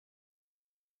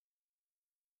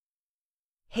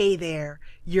Hey there,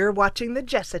 you're watching the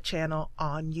Jessa Channel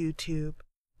on YouTube.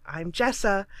 I'm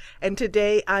Jessa, and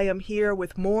today I am here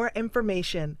with more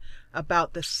information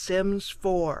about The Sims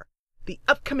 4, the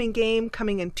upcoming game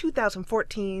coming in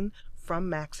 2014 from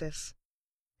Maxis.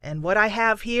 And what I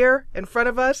have here in front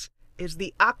of us is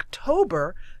the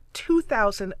October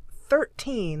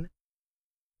 2013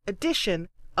 edition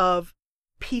of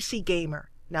PC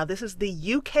Gamer. Now this is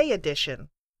the UK edition,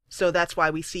 so that's why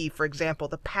we see, for example,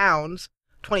 the pounds,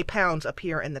 20 pounds up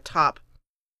here in the top.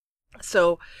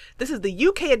 So this is the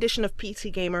UK edition of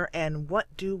PC Gamer, and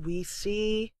what do we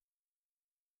see?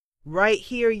 Right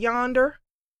here yonder,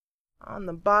 on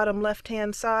the bottom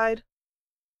left-hand side,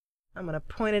 I'm going to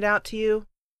point it out to you.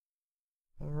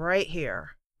 Right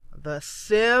here, The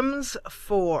Sims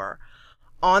 4,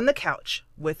 on the couch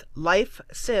with Life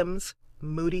Sims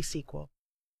Moody sequel.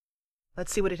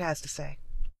 Let's see what it has to say.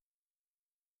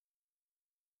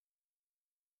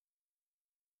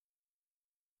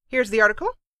 Here's the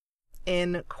article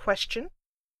in question,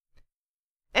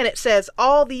 and it says,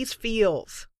 all these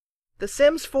feels. The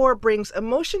Sims 4 brings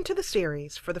emotion to the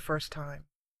series for the first time.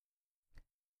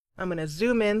 I'm going to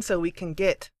zoom in so we can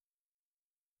get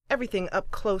everything up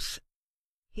close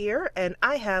here, and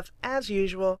I have, as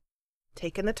usual,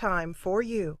 taken the time for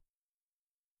you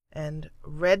and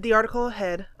read the article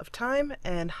ahead of time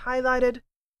and highlighted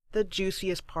the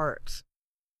juiciest parts.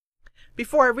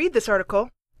 Before I read this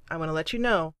article, I want to let you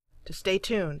know to stay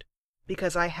tuned,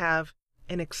 because I have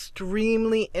an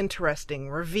extremely interesting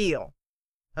reveal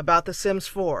about The Sims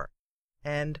 4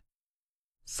 and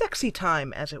sexy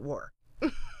time, as it were,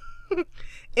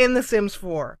 in The Sims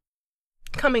 4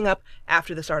 coming up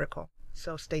after this article,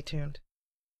 so stay tuned.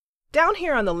 Down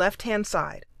here on the left-hand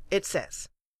side, it says,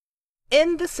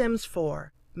 in The Sims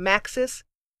 4, Maxis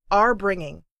are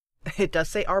bringing, it does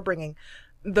say are bringing,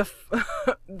 the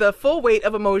full weight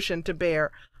of emotion to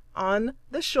bear on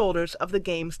the shoulders of the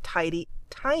game's tiny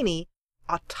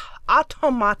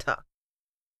automata.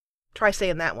 Try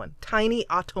saying that one. Tiny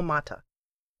automata.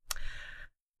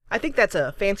 I think that's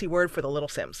a fancy word for the little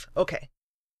Sims. Okay.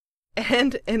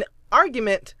 And an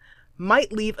argument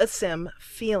might leave a Sim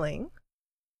feeling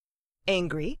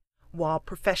angry, while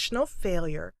professional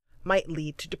failure might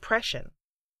lead to depression.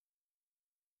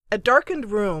 A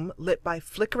darkened room lit by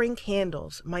flickering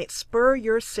candles might spur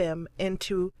your Sim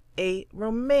into a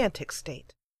romantic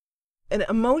state, an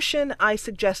emotion I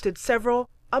suggested several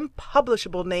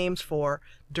unpublishable names for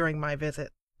during my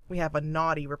visit. We have a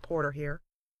naughty reporter here.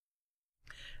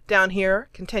 Down here,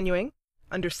 continuing,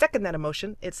 under second that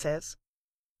emotion, it says,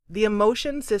 the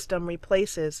emotion system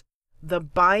replaces the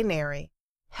binary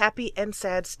happy and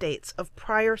sad states of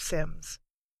prior Sims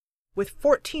with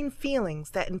 14 feelings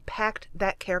that impact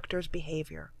that character's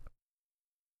behavior.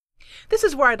 This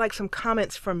is where I'd like some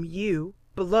comments from you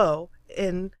below,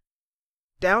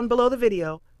 down below the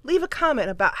video. Leave a comment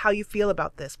about how you feel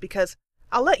about this, because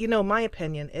I'll let you know my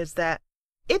opinion is that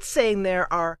it's saying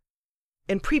there are,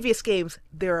 in previous games,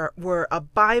 there were a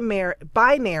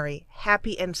binary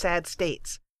happy and sad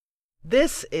states.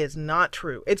 This is not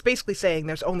true. It's basically saying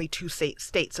there's only two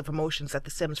states of emotions that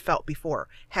the Sims felt before,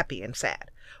 happy and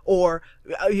sad. Or,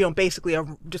 basically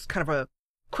just kind of a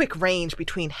quick range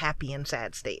between happy and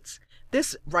sad states.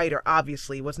 This writer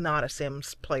obviously was not a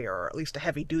Sims player, or at least a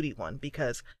heavy-duty one,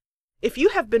 because if you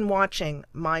have been watching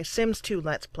my Sims 2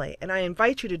 Let's Play, and I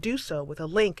invite you to do so with a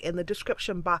link in the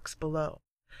description box below.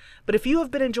 But if you have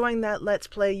been enjoying that Let's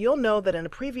Play, you'll know that in a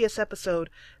previous episode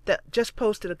that just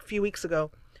posted a few weeks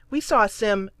ago, we saw a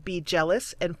Sim be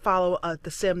jealous and follow the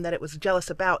Sim that it was jealous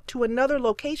about to another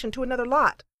location, to another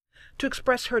lot, to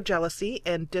express her jealousy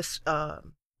and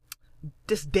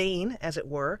disdain, as it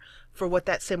were, for what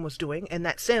that Sim was doing. And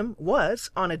that Sim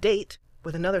was on a date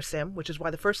with another Sim, which is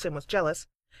why the first Sim was jealous.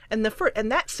 And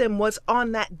that Sim was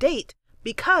on that date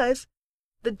because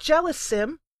the jealous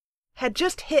Sim had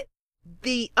just hit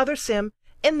the other Sim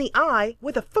in the eye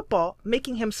with a football,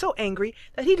 making him so angry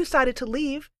that he decided to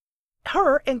leave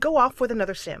her and go off with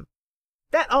another Sim.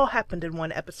 That all happened in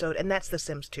one episode, and that's The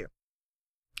Sims 2.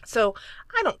 So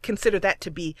I don't consider that to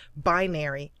be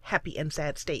binary happy and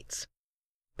sad states.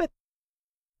 But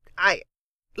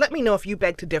let me know if you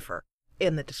beg to differ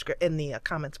in the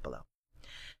comments below.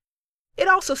 It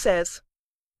also says,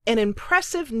 an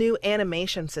impressive new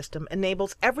animation system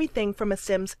enables everything from a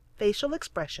Sim's facial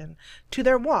expression to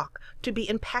their walk to be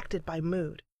impacted by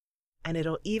mood, and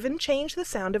it'll even change the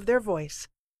sound of their voice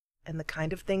and the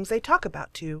kind of things they talk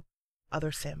about to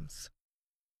other Sims.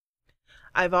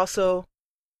 I'm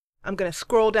going to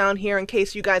scroll down here in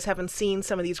case you guys haven't seen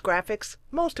some of these graphics.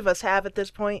 Most of us have at this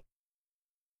point,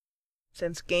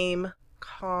 since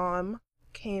Game.com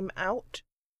came out.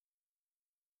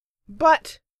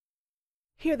 But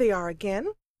here they are again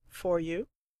for you.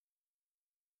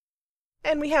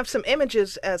 And we have some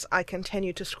images as I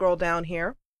continue to scroll down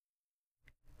here.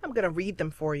 I'm going to read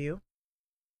them for you,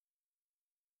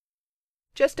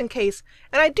 just in case.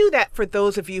 And I do that for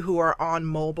those of you who are on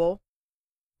mobile,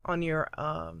 on your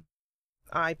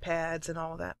iPads and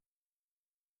all of that.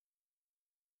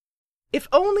 If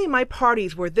only my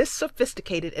parties were this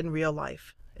sophisticated in real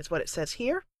life, is what it says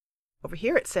here. Over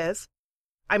here it says,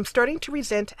 I'm starting to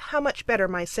resent how much better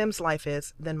my Sims life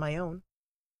is than my own.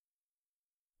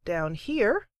 Down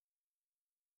here,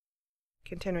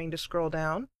 continuing to scroll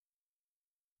down,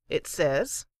 it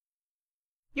says,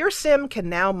 your Sim can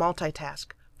now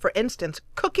multitask. For instance,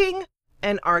 cooking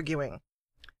and arguing.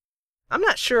 I'm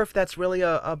not sure if that's really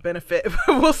a benefit.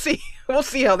 We'll see. We'll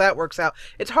see how that works out.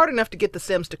 It's hard enough to get the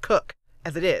Sims to cook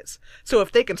as it is. So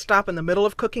if they can stop in the middle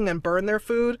of cooking and burn their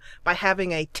food by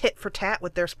having a tit for tat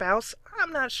with their spouse,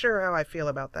 I'm not sure how I feel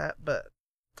about that, but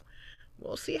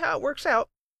we'll see how it works out.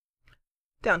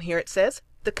 Down here it says,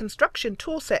 the construction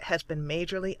toolset has been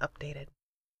majorly updated.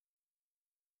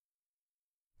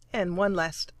 And one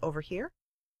last over here.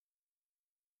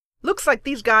 Looks like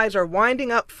these guys are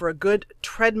winding up for a good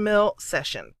treadmill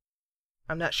session.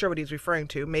 I'm not sure what he's referring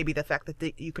to. Maybe the fact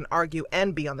that you can argue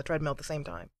and be on the treadmill at the same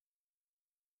time.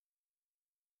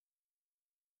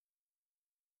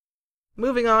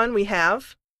 Moving on, we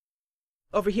have,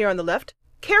 over here on the left,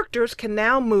 characters can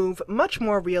now move much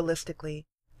more realistically.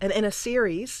 And in a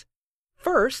series,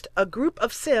 first, a group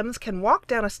of Sims can walk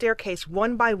down a staircase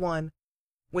one by one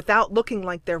without looking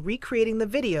like they're recreating the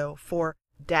video for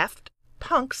Daft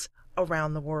Punks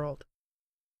around the world.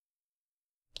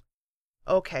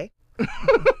 Okay.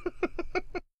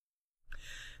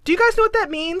 Do you guys know what that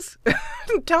means?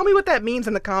 Tell me what that means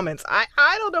in the comments. I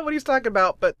don't know what he's talking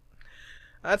about, but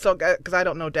that's all, because I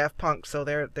don't know Daft Punk, so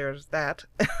there's that.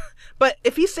 But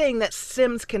if he's saying that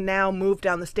Sims can now move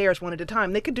down the stairs one at a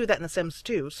time, they could do that in The Sims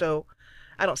too, so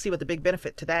I don't see what the big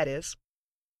benefit to that is.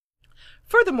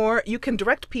 Furthermore, you can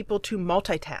direct people to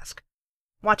multitask.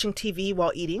 Watching TV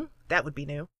while eating, that would be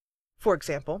new, for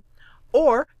example.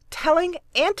 Or telling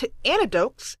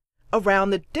anecdotes around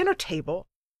the dinner table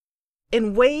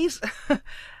in ways...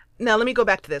 Now, let me go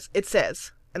back to this. It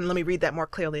says, and let me read that more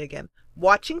clearly again.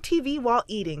 Watching TV while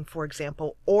eating, for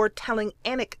example, or telling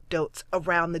anecdotes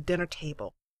around the dinner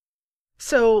table.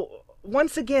 So,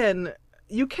 once again,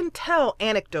 you can tell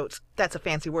anecdotes, that's a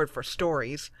fancy word for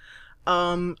stories,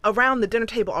 around the dinner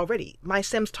table already. My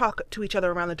Sims talk to each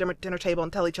other around the dinner table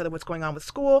and tell each other what's going on with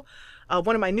school.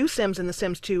 One of my new Sims in The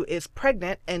Sims 2 is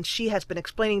pregnant, and she has been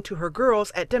explaining to her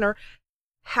girls at dinner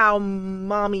how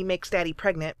mommy makes daddy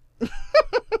pregnant.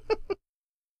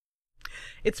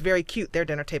 It's very cute, their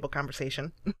dinner table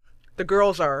conversation. The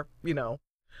girls are,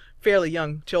 fairly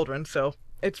young children, so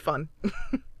it's fun.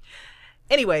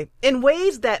 Anyway, in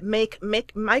ways that make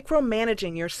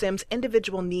micromanaging your Sim's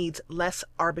individual needs less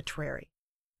arbitrary.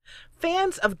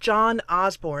 Fans of John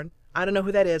Osborne, I don't know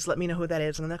who that is, let me know who that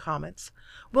is in the comments,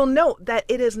 will note that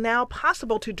it is now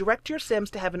possible to direct your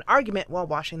Sims to have an argument while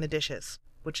washing the dishes,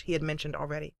 which he had mentioned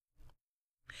already.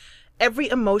 Every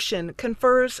emotion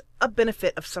confers a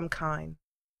benefit of some kind,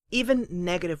 even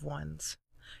negative ones.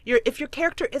 If your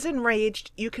character is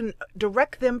enraged, you can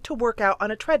direct them to work out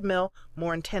on a treadmill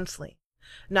more intensely.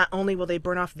 Not only will they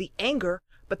burn off the anger,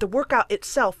 but the workout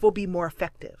itself will be more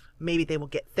effective. Maybe they will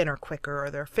get thinner quicker, or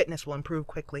their fitness will improve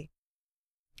quickly.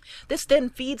 This then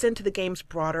feeds into the game's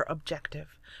broader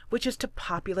objective, which is to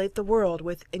populate the world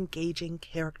with engaging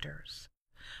characters.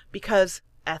 Because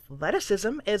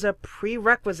athleticism is a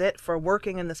prerequisite for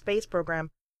working in the space program,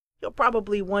 you'll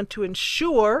probably want to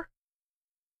ensure,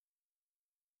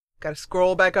 gotta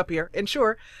scroll back up here,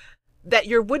 ensure that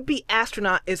your would-be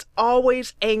astronaut is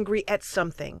always angry at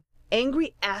something.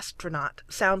 Angry astronaut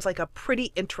sounds like a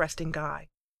pretty interesting guy.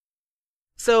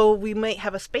 So we might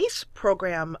have a space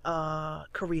program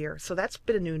career, so that's a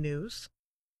bit of new news.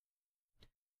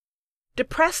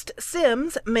 Depressed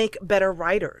Sims make better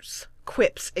writers,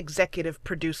 quips executive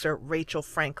producer Rachel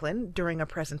Franklin during a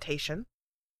presentation.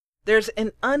 There's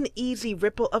an uneasy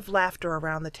ripple of laughter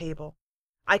around the table.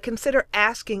 I consider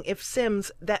asking if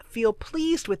Sims that feel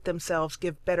pleased with themselves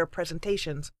give better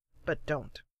presentations, but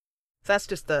don't. So that's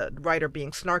just the writer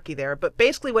being snarky there. But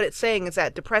basically what it's saying is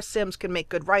that depressed Sims can make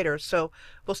good writers, so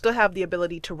we'll still have the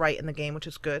ability to write in the game, which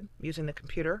is good, using the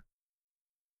computer.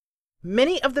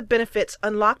 Many of the benefits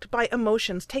unlocked by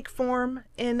emotions take form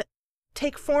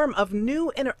of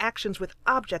new interactions with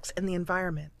objects in the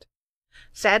environment.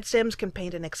 Sad Sims can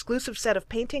paint an exclusive set of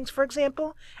paintings, for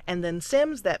example, and then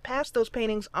Sims that pass those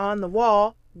paintings on the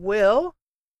wall will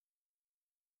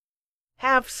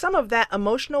have some of that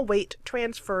emotional weight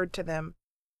transferred to them.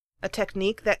 A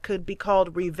technique that could be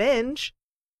called revenge,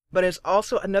 but is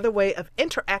also another way of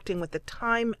interacting with the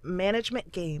time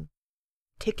management game,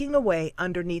 ticking away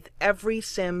underneath every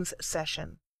Sims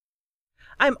session.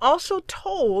 I'm also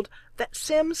told that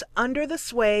Sims under the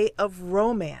sway of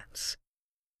romance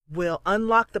will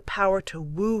unlock the power to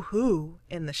woo-hoo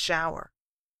in the shower.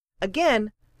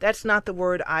 Again, that's not the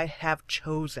word I have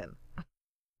chosen.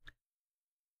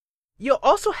 You'll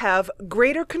also have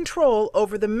greater control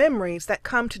over the memories that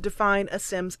come to define a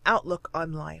Sim's outlook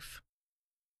on life.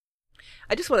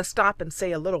 I just want to stop and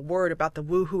say a little word about the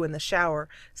woohoo in the shower.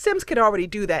 Sims could already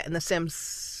do that in The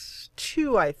Sims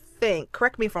 2, I think.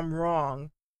 Correct me if I'm wrong.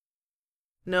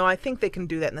 No, I think they can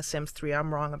do that in The Sims 3.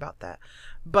 I'm wrong about that.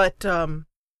 But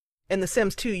in The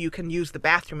Sims 2, you can use the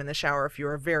bathroom in the shower if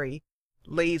you're a very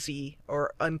lazy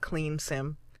or unclean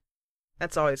Sim.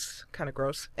 That's always kind of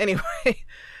gross. Anyway,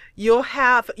 you'll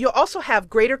also have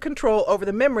greater control over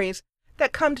the memories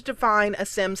that come to define a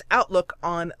Sim's outlook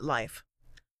on life.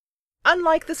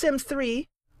 Unlike The Sims 3,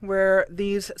 where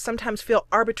these sometimes feel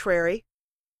arbitrary,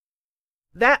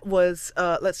 that was,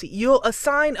 you'll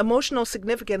assign emotional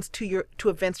significance to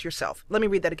events yourself. Let me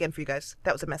read that again for you guys.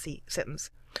 That was a messy sentence.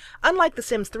 Unlike The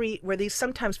Sims 3, where these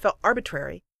sometimes felt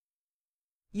arbitrary,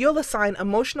 you'll assign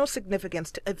emotional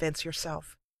significance to events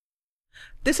yourself.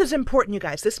 This is important, you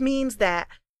guys. This means that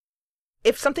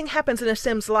if something happens in a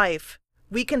Sim's life,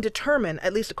 we can determine,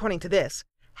 at least according to this,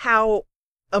 how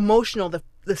emotional the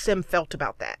Sim felt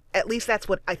about that. At least that's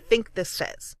what I think this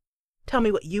says. Tell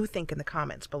me what you think in the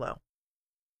comments below.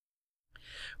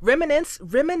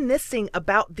 Reminiscing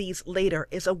about these later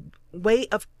is a way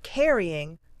of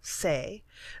carrying, say,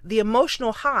 the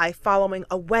emotional high following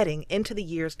a wedding into the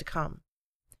years to come.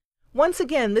 Once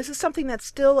again, this is something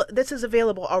this is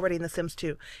available already in The Sims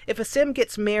 2. If a Sim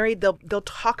gets married, they'll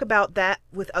talk about that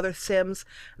with other Sims.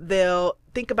 They'll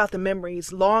think about the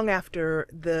memories long after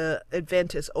the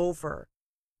event is over.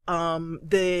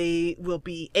 They will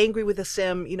be angry with a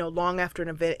Sim, long after an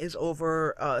event is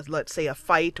over, let's say a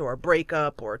fight or a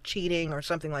breakup or cheating or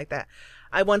something like that.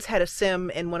 I once had a Sim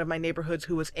in one of my neighborhoods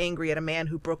who was angry at a man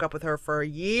who broke up with her for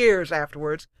years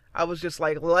afterwards. I was just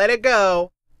like, let it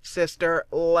go, sister,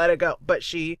 let it go. But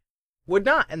she would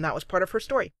not, and that was part of her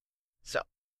story. So,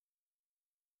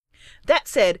 that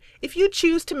said, if you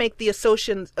choose to make the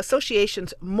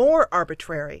associations more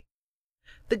arbitrary,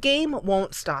 the game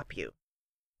won't stop you.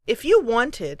 If you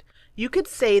wanted, you could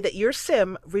say that your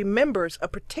Sim remembers a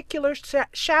particular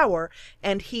shower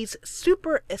and he's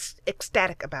super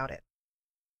ecstatic about it.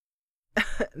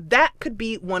 That could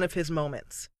be one of his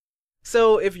moments.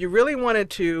 So if you really wanted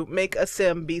to make a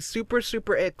Sim be super,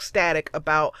 super ecstatic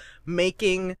about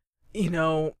making,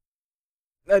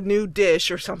 a new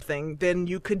dish or something, then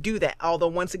you could do that. Although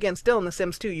once again, still in The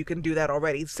Sims 2, you can do that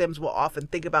already. Sims will often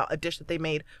think about a dish that they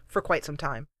made for quite some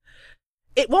time.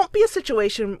 It won't be a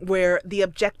situation where the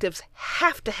objectives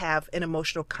have to have an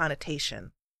emotional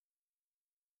connotation.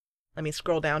 Let me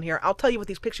scroll down here. I'll tell you what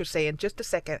these pictures say in just a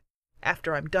second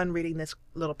after I'm done reading this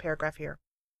little paragraph here.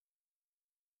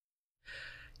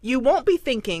 You won't be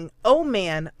thinking, oh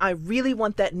man, I really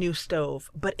want that new stove,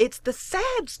 but it's the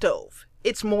sad stove.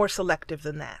 It's more selective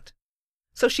than that.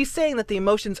 So she's saying that the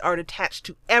emotions aren't attached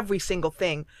to every single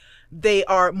thing. They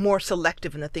are more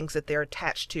selective in the things that they're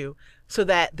attached to, so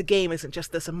that the game isn't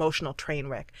just this emotional train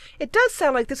wreck. It does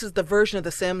sound like this is the version of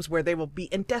The Sims where they will be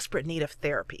in desperate need of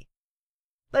therapy.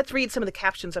 Let's read some of the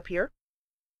captions up here.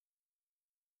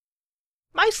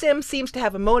 My Sim seems to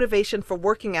have a motivation for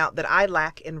working out that I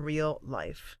lack in real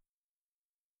life.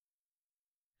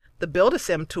 The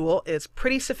Build-A-Sim tool is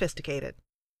pretty sophisticated.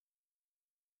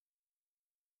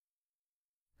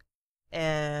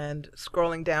 And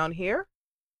scrolling down here,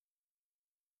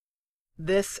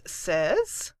 this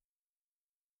says,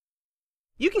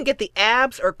 you can get the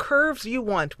abs or curves you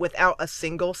want without a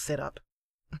single sit-up.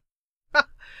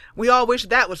 We all wish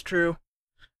that was true.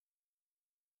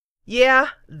 Yeah,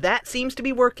 that seems to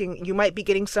be working. You might be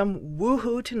getting some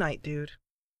woohoo tonight, dude.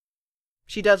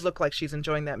 She does look like she's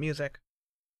enjoying that music.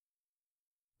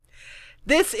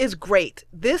 This is great.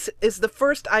 This is the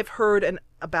first I've heard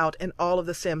about in all of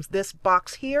The Sims. This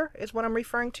box here is what I'm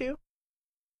referring to.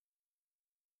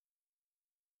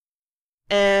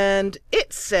 And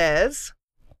it says,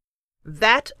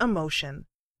 that emotion,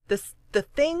 the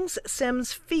things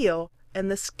Sims feel and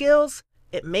the skills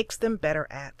it makes them better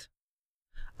at.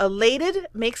 Elated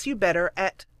makes you better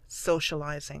at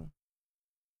socializing.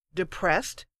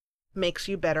 Depressed makes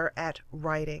you better at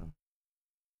writing.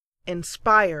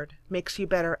 Inspired makes you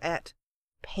better at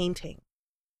painting.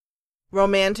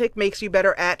 Romantic makes you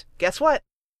better at, guess what?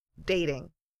 Dating.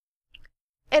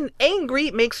 And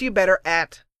angry makes you better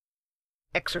at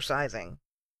exercising.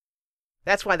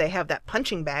 That's why they have that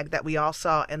punching bag that we all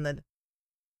saw in the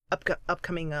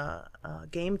upcoming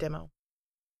game demo.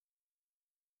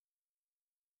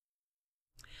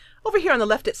 Over here on the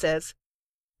left it says,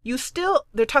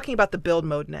 they're talking about the build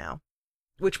mode now,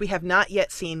 which we have not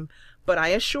yet seen, but I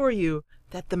assure you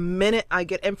that the minute I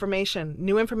get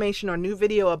new information or new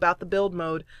video about the build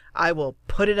mode, I will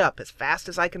put it up as fast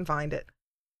as I can find it.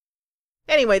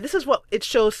 Anyway, this is what it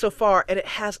shows so far, and it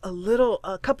has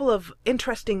a couple of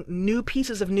interesting new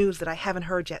pieces of news that I haven't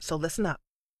heard yet, so listen up.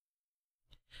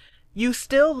 You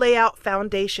still lay out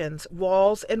foundations,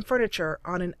 walls, and furniture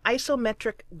on an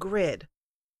isometric grid,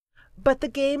 but the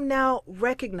game now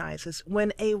recognizes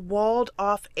when a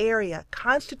walled-off area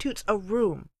constitutes a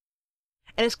room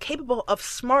and is capable of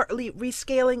smartly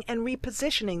rescaling and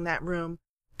repositioning that room,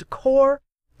 decor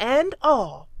and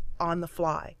all, on the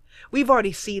fly. We've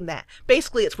already seen that.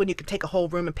 Basically, it's when you can take a whole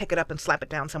room and pick it up and slap it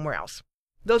down somewhere else.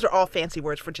 Those are all fancy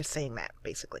words for just saying that,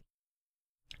 basically.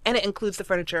 And it includes the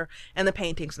furniture and the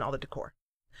paintings and all the decor.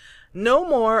 No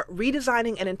more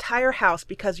redesigning an entire house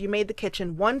because you made the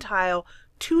kitchen one tile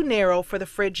too narrow for the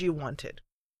fridge you wanted.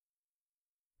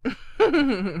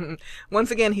 Once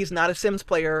again, he's not a Sims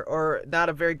player, or not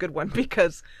a very good one,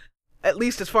 because at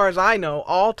least as far as I know,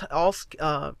 all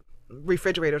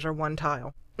refrigerators are one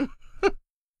tile.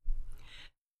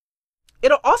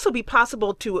 It'll also be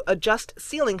possible to adjust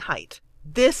ceiling height.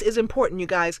 This is important, you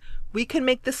guys. We can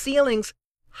make the ceilings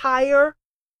higher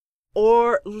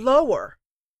or lower.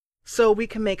 So we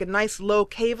can make a nice low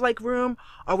cave-like room,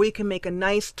 or we can make a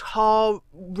nice tall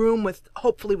room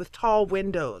hopefully with tall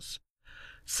windows.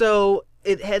 So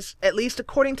it has, at least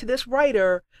according to this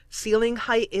writer, ceiling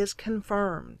height is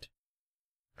confirmed.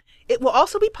 It will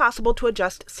also be possible to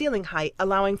adjust ceiling height,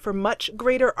 allowing for much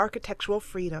greater architectural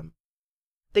freedom.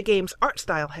 The game's art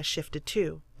style has shifted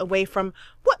too, away from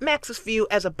what Maxis view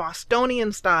as a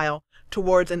Bostonian style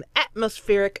towards an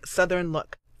atmospheric southern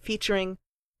look, featuring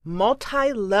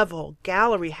multi-level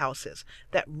gallery houses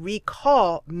that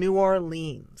recall New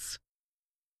Orleans.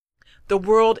 The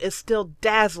world is still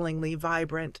dazzlingly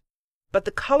vibrant, but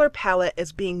the color palette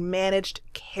is being managed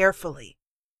carefully.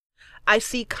 I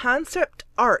see concept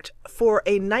art for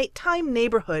a nighttime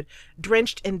neighborhood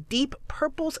drenched in deep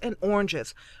purples and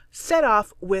oranges, set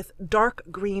off with dark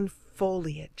green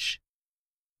foliage.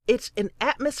 It's an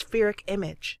atmospheric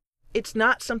image. It's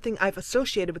not something I've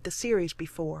associated with the series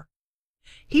before.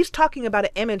 He's talking about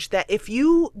an image that if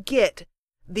you get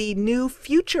the new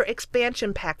future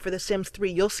expansion pack for The Sims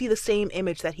 3, you'll see the same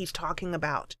image that he's talking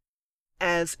about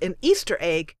as an Easter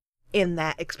egg in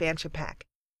that expansion pack.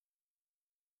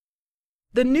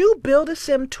 The new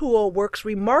Build-A-Sim tool works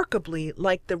remarkably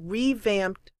like the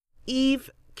revamped Eve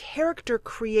character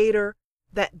creator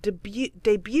that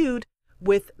debuted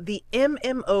with the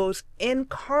MMO's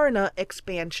Incarna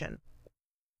expansion.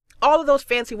 All of those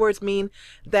fancy words mean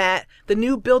that the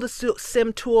new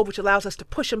Build-A-Sim tool, which allows us to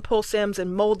push and pull Sims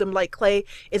and mold them like clay,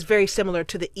 is very similar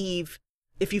to the Eve,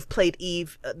 if you've played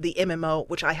Eve, the MMO,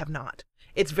 which I have not.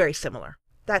 It's very similar.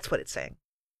 That's what it's saying.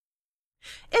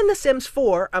 In The Sims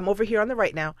 4, I'm over here on the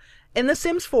right now, in The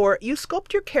Sims 4, you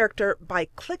sculpt your character by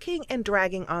clicking and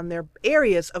dragging on their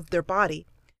areas of their body,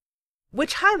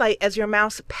 which highlight as your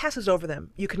mouse passes over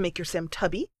them. You can make your Sim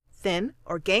tubby, thin,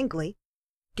 or gangly,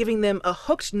 giving them a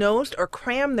hooked nose or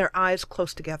cram their eyes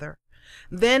close together.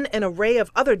 Then an array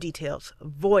of other details,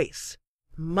 voice,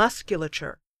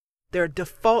 musculature, their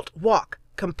default walk,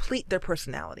 complete their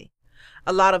personality.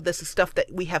 A lot of this is stuff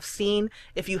that we have seen.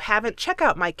 If you haven't, check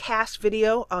out my cast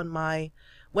video on my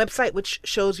website, which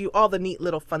shows you all the neat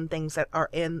little fun things that are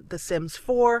in The Sims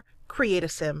 4 Create a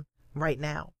Sim right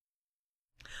now.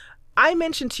 I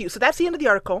mentioned to you, so that's the end of the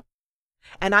article.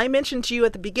 And I mentioned to you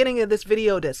at the beginning of this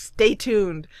video to stay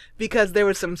tuned because there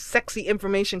was some sexy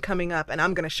information coming up, and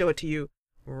I'm going to show it to you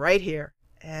right here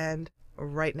and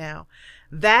right now.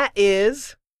 That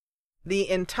is the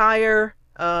entire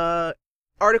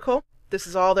article. This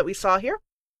is all that we saw here.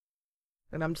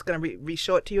 And I'm just going to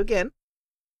re-show it to you again.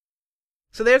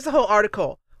 So there's the whole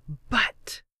article.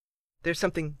 But there's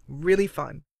something really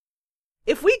fun.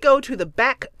 If we go to the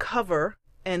back cover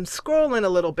and scroll in a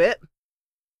little bit,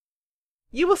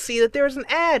 you will see that there's an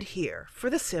ad here for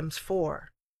The Sims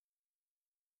 4.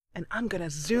 And I'm going to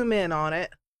zoom in on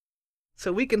it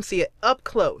so we can see it up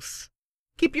close.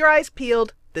 Keep your eyes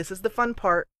peeled. This is the fun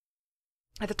part.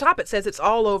 At the top it says it's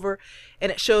all over,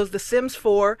 and it shows The Sims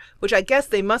 4, which I guess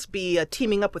they must be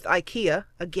teaming up with IKEA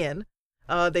again.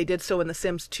 They did so in The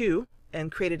Sims 2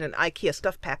 and created an IKEA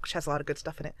stuff pack, which has a lot of good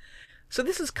stuff in it. So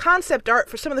this is concept art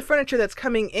for some of the furniture that's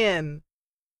coming in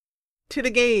to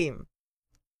the game.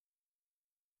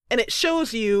 and it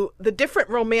shows you the different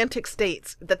romantic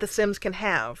states that the Sims can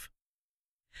have.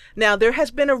 Now, there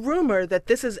has been a rumor that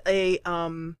this is a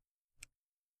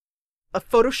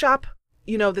Photoshop,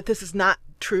 that this is not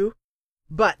true,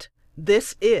 but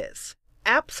this is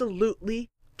absolutely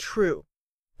true.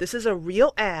 This is a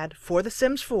real ad for The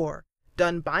Sims 4,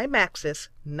 done by Maxis,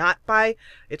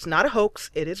 it's not a hoax,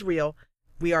 it is real.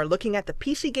 We are looking at the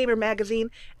PC Gamer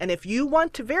magazine, and if you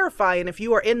want to verify, and if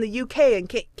you are in the UK and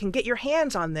can get your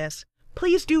hands on this,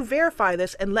 please do verify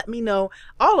this and let me know,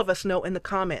 all of us know in the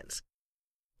comments.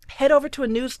 Head over to a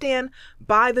newsstand,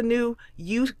 buy the new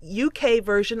UK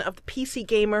version of the PC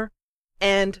Gamer,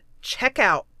 and check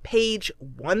out page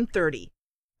 130.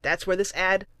 That's where this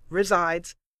ad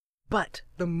resides. But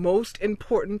the most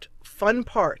important fun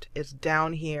part is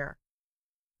down here.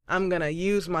 I'm going to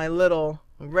use my little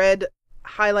red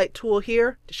highlight tool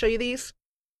here to show you these.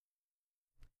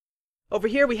 Over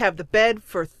here we have the bed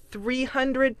for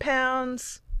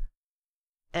 £300,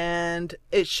 and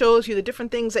it shows you the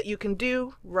different things that you can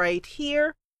do right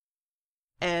here.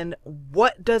 And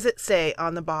what does it say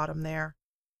on the bottom there?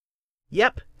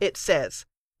 Yep, it says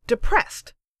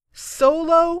depressed,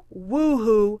 solo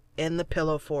woohoo in the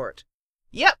pillow fort.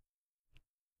 Yep,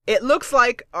 it looks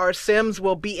like our Sims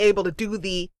will be able to do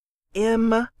the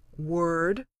M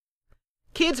word.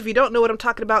 Kids, if you don't know what I'm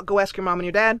talking about, go ask your mom and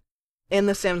your dad. In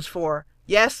The Sims 4.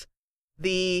 Yes,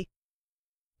 the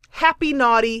happy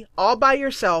naughty all by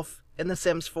yourself in The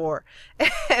Sims 4.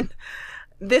 And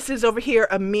this is over here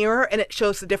a mirror, and it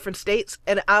shows the different states.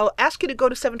 And I'll ask you to go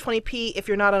to 720p if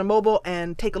you're not on a mobile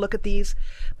and take a look at these.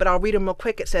 But I'll read them real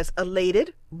quick. It says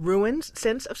elated, ruined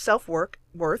sense of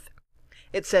self-worth.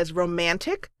 It says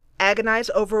romantic, agonize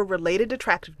over related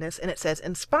attractiveness. And it says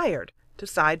inspired,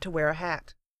 decide to wear a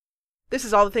hat. This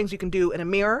is all the things you can do in a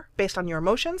mirror based on your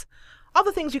emotions. All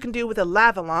the things you can do with a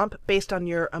lava lamp based on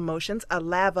your emotions. A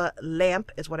lava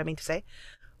lamp is what I mean to say.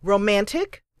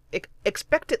 Romantic,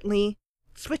 expectantly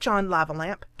switch on lava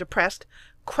lamp. Depressed,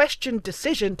 question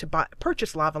decision to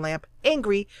purchase lava lamp.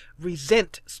 Angry,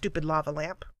 resent stupid lava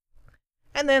lamp.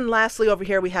 And then lastly over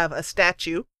here we have a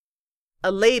statue.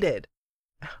 Elated.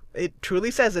 It truly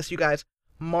says this, you guys.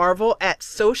 Marvel at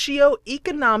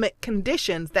socio-economic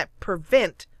conditions that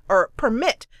permit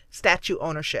statue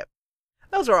ownership.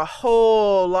 Those are a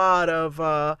whole lot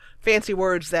of fancy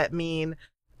words that mean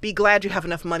be glad you have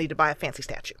enough money to buy a fancy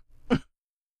statue.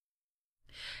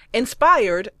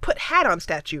 Inspired, put hat on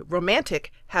statue.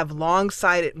 Romantic, have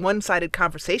one-sided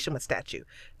conversation with statue.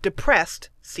 Depressed,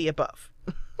 see above.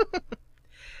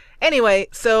 Anyway,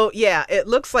 so yeah, it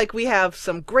looks like we have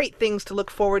some great things to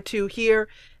look forward to here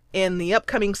in the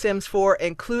upcoming Sims 4,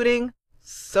 including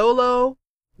solo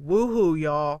woohoo,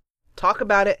 y'all. Talk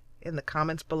about it in the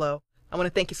comments below. I want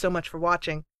to thank you so much for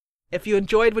watching. If you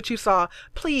enjoyed what you saw,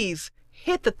 please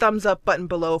hit the thumbs up button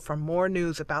below for more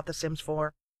news about The Sims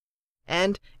 4.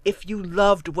 And if you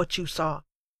loved what you saw,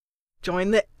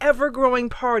 join the ever-growing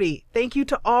party. Thank you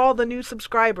to all the new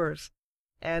subscribers.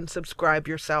 And subscribe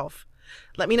yourself.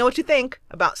 Let me know what you think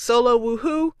about solo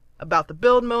woohoo, about the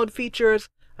build mode features,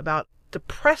 about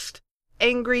depressed,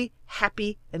 angry,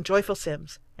 happy, and joyful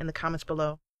Sims in the comments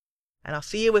below. And I'll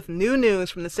see you with new news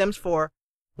from The Sims 4.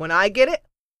 When I get it,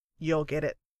 you'll get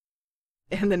it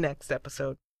in the next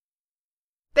episode.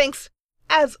 Thanks,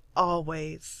 as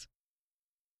always,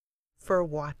 for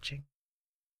watching.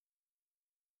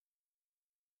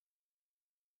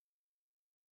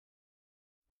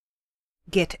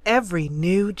 Get every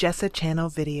new Jessa Channel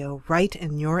video right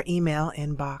in your email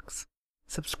inbox.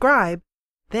 Subscribe,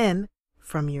 then,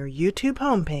 from your YouTube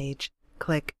homepage,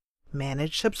 click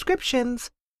Manage Subscriptions,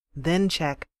 then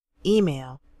check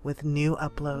Email with new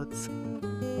uploads.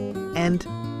 And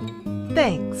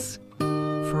thanks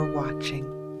for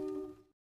watching.